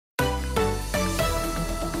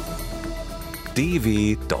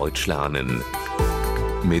DW Deutsch lernen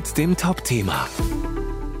mit dem Top-Thema.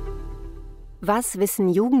 Was wissen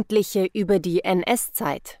Jugendliche über die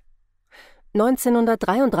NS-Zeit?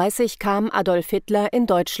 1933 kam Adolf Hitler in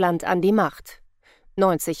Deutschland an die Macht.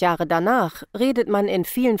 90 Jahre danach redet man in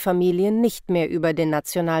vielen Familien nicht mehr über den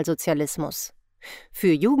Nationalsozialismus.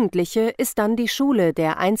 Für Jugendliche ist dann die Schule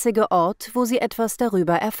der einzige Ort, wo sie etwas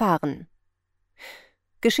darüber erfahren.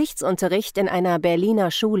 Geschichtsunterricht in einer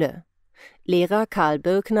Berliner Schule. Lehrer Karl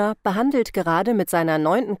Birkner behandelt gerade mit seiner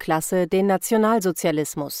 9. Klasse den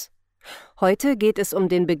Nationalsozialismus. Heute geht es um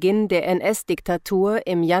den Beginn der NS-Diktatur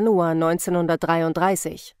im Januar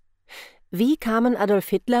 1933. Wie kamen Adolf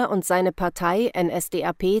Hitler und seine Partei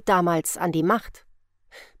NSDAP damals an die Macht?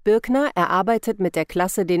 Birkner erarbeitet mit der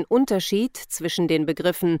Klasse den Unterschied zwischen den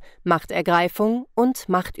Begriffen Machtergreifung und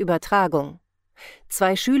Machtübertragung.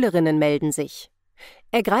 2 Schülerinnen melden sich.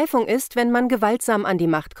 Ergreifung ist, wenn man gewaltsam an die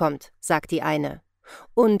Macht kommt, sagt die eine.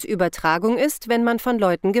 Und Übertragung ist, wenn man von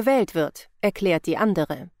Leuten gewählt wird, erklärt die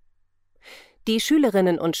andere. Die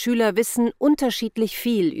Schülerinnen und Schüler wissen unterschiedlich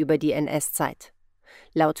viel über die NS-Zeit.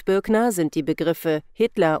 Laut Birkner sind die Begriffe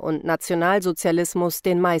Hitler und Nationalsozialismus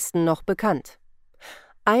den meisten noch bekannt.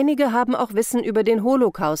 Einige haben auch Wissen über den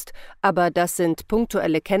Holocaust, aber das sind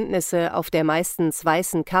punktuelle Kenntnisse auf der meistens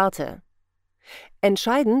weißen Karte.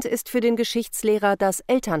 Entscheidend ist für den Geschichtslehrer das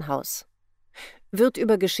Elternhaus. Wird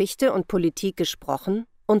über Geschichte und Politik gesprochen?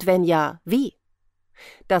 Und wenn ja, wie?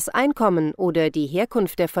 Das Einkommen oder die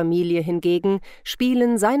Herkunft der Familie hingegen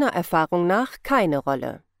spielen seiner Erfahrung nach keine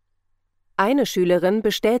Rolle. Eine Schülerin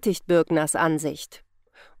bestätigt Birkners Ansicht.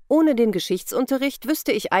 Ohne den Geschichtsunterricht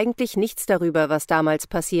wüsste ich eigentlich nichts darüber, was damals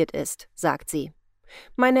passiert ist, sagt sie.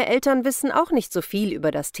 Meine Eltern wissen auch nicht so viel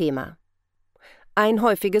über das Thema. Ein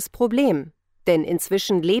häufiges Problem. Denn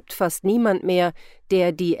inzwischen lebt fast niemand mehr,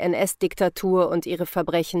 der die NS-Diktatur und ihre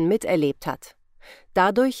Verbrechen miterlebt hat.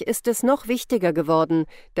 Dadurch ist es noch wichtiger geworden,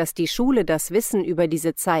 dass die Schule das Wissen über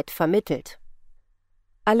diese Zeit vermittelt.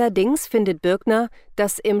 Allerdings findet Birkner,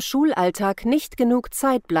 dass im Schulalltag nicht genug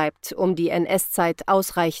Zeit bleibt, um die NS-Zeit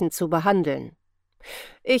ausreichend zu behandeln.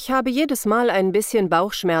 Ich habe jedes Mal ein bisschen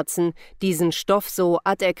Bauchschmerzen, diesen Stoff so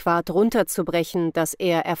adäquat runterzubrechen, dass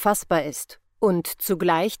er erfassbar ist. Und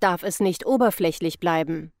zugleich darf es nicht oberflächlich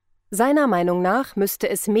bleiben. Seiner Meinung nach müsste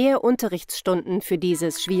es mehr Unterrichtsstunden für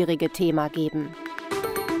dieses schwierige Thema geben.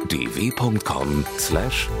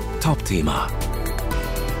 dw.com/Topthema